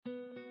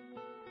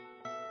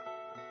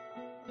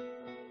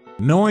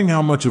Knowing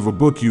how much of a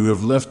book you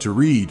have left to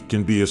read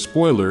can be a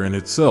spoiler in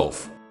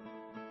itself.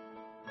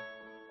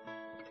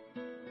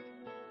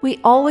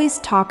 We always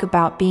talk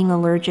about being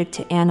allergic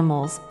to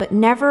animals, but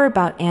never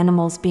about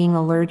animals being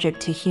allergic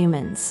to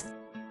humans.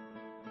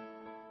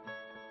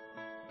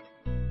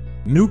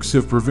 Nukes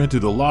have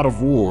prevented a lot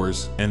of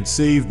wars and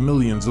saved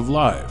millions of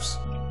lives.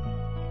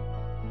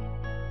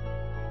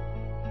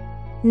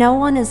 No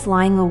one is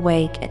lying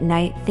awake at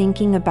night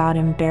thinking about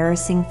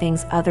embarrassing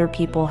things other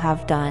people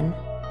have done.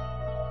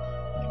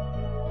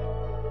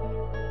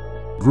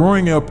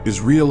 Growing up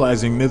is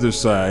realizing neither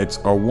sides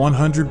are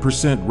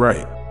 100%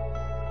 right.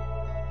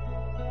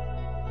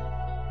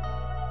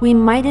 We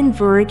might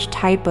encourage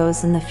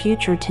typos in the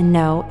future to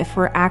know if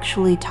we're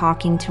actually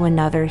talking to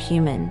another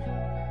human.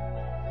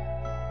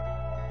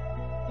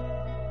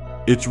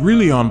 It's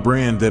really on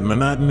brand that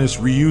Monotonous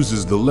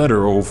reuses the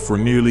letter O for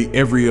nearly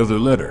every other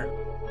letter.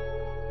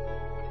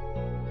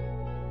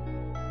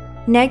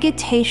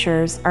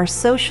 Negotatiors are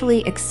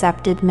socially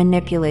accepted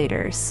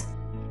manipulators.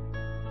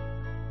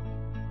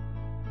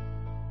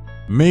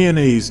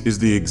 Mayonnaise is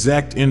the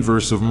exact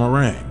inverse of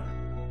meringue.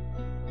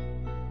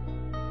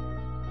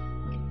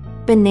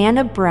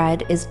 Banana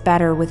bread is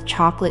better with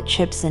chocolate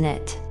chips in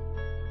it.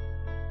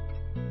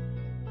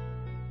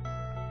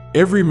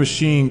 Every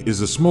machine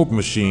is a smoke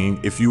machine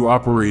if you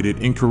operate it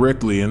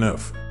incorrectly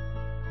enough.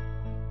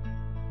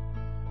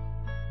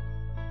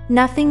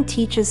 Nothing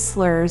teaches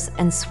slurs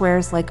and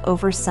swears like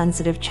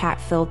oversensitive chat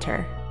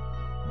filter.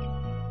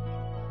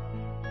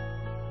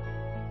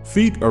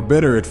 Feet are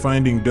better at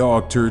finding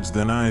dog turds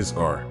than eyes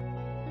are.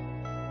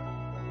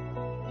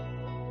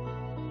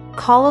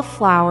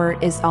 Cauliflower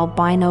is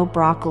albino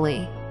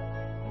broccoli.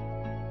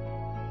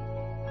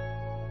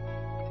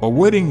 A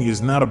wedding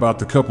is not about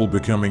the couple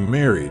becoming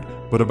married,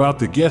 but about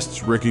the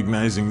guests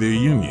recognizing their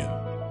union.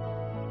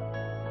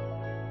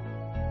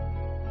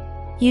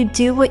 You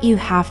do what you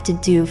have to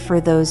do for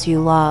those you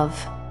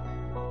love.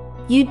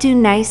 You do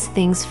nice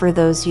things for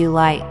those you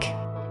like.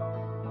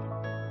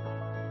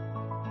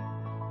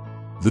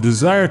 The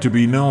desire to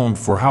be known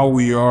for how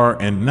we are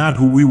and not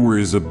who we were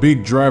is a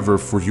big driver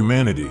for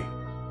humanity.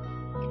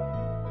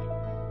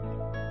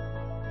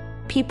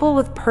 People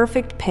with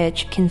perfect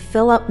pitch can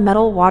fill up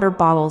metal water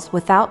bottles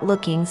without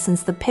looking,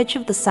 since the pitch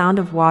of the sound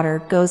of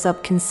water goes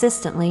up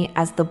consistently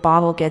as the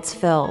bottle gets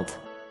filled.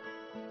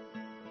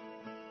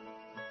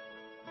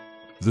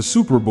 The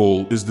Super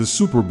Bowl is the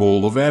Super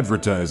Bowl of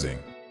advertising.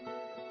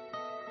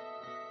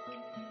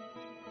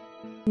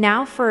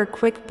 Now for a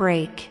quick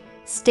break.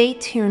 Stay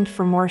tuned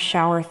for more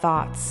shower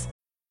thoughts.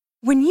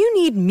 When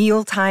you need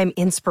mealtime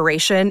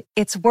inspiration,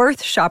 it's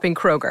worth shopping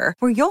Kroger,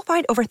 where you'll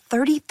find over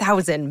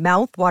 30,000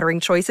 mouth-watering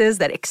choices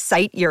that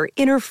excite your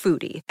inner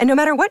foodie. And no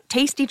matter what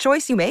tasty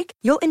choice you make,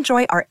 you'll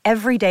enjoy our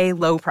everyday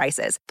low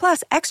prices,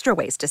 plus extra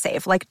ways to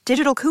save, like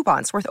digital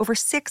coupons worth over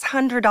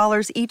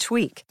 $600 each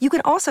week. You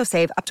can also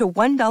save up to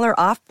 $1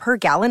 off per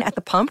gallon at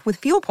the pump with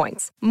fuel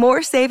points.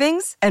 More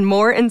savings and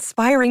more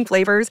inspiring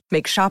flavors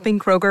make shopping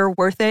Kroger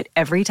worth it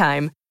every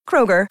time.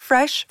 Kroger,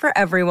 fresh for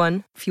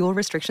everyone. Fuel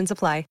restrictions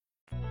apply.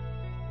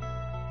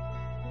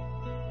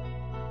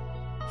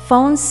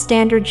 Phones'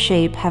 standard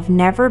shape have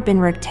never been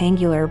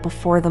rectangular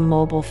before the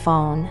mobile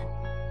phone.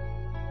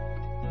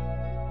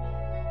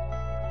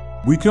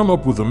 We come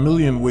up with a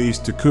million ways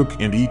to cook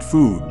and eat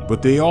food,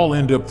 but they all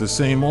end up the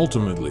same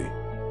ultimately.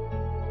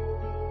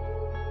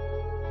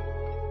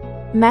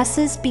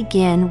 Messes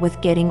begin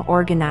with getting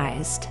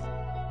organized.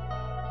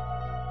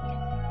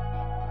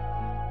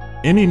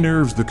 Any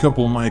nerves the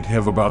couple might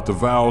have about the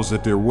vows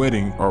at their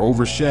wedding are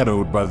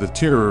overshadowed by the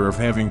terror of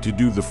having to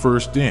do the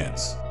first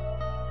dance.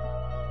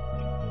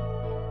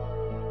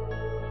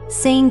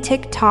 Saying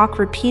tick-tock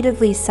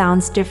repeatedly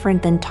sounds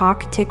different than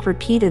talk-tick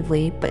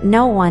repeatedly, but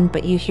no one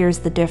but you hears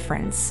the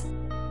difference.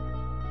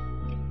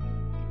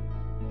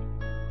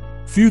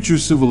 Future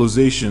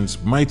civilizations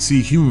might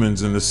see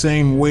humans in the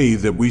same way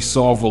that we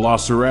saw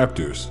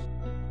velociraptors.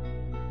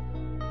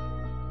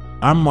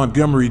 I'm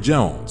Montgomery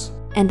Jones.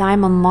 And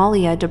I'm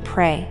Amalia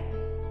Dupre.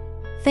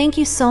 Thank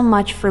you so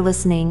much for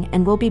listening,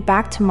 and we'll be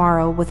back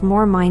tomorrow with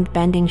more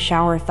mind-bending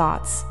shower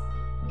thoughts.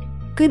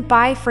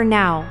 Goodbye for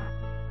now.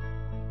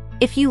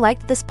 If you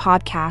liked this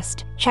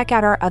podcast, check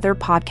out our other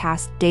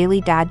podcast,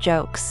 Daily Dad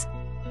Jokes.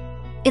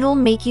 It'll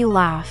make you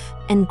laugh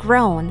and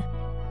groan.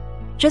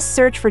 Just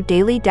search for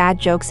Daily Dad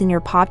Jokes in your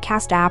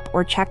podcast app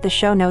or check the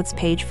show notes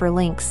page for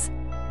links.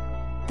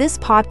 This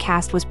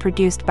podcast was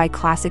produced by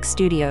Classic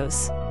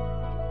Studios.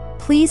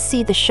 Please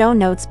see the show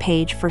notes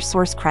page for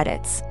source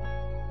credits.